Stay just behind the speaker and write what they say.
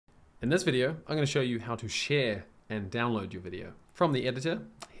In this video, I'm going to show you how to share and download your video. From the editor,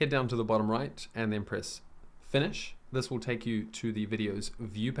 head down to the bottom right and then press Finish. This will take you to the video's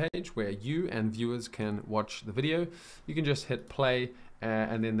view page where you and viewers can watch the video. You can just hit play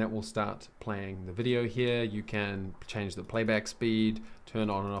and then that will start playing the video here. You can change the playback speed, turn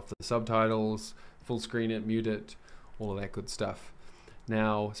on and off the subtitles, full screen it, mute it, all of that good stuff.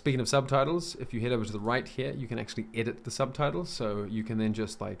 Now, speaking of subtitles, if you head over to the right here, you can actually edit the subtitles. So you can then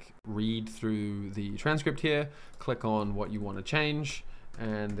just like read through the transcript here, click on what you want to change,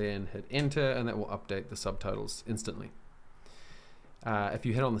 and then hit enter, and that will update the subtitles instantly. If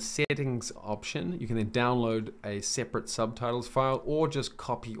you hit on the settings option, you can then download a separate subtitles file or just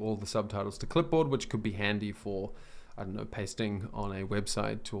copy all the subtitles to clipboard, which could be handy for, I don't know, pasting on a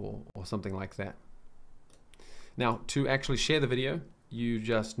website or something like that. Now, to actually share the video, you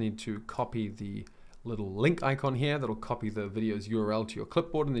just need to copy the little link icon here that'll copy the video's URL to your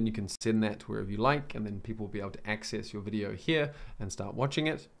clipboard, and then you can send that to wherever you like, and then people will be able to access your video here and start watching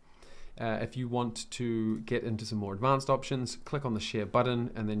it. If you want to get into some more advanced options, click on the share button,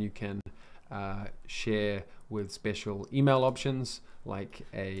 and then you can share with special email options like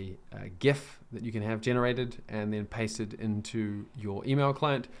a GIF that you can have generated and then pasted into your email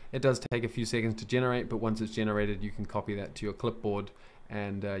client. It does take a few seconds to generate, but once it's generated, you can copy that to your clipboard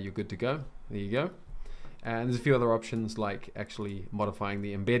and you're good to go. There you go. And there's a few other options like actually modifying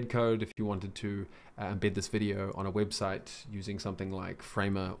the embed code if you wanted to embed this video on a website using something like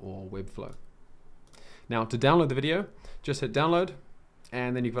Framer or Webflow. Now, to download the video, just hit download,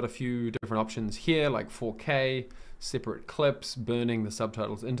 and then you've got a few different options here like 4K, separate clips, burning the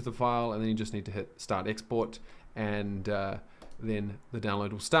subtitles into the file, and then you just need to hit start export, and then the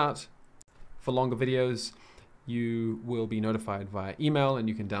download will start. For longer videos, you will be notified via email, and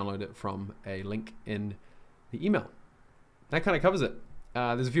you can download it from a link in the email. That kind of covers it.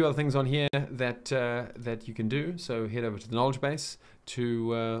 There's a few other things on here that you can do, so head over to the knowledge base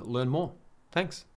to learn more. Thanks.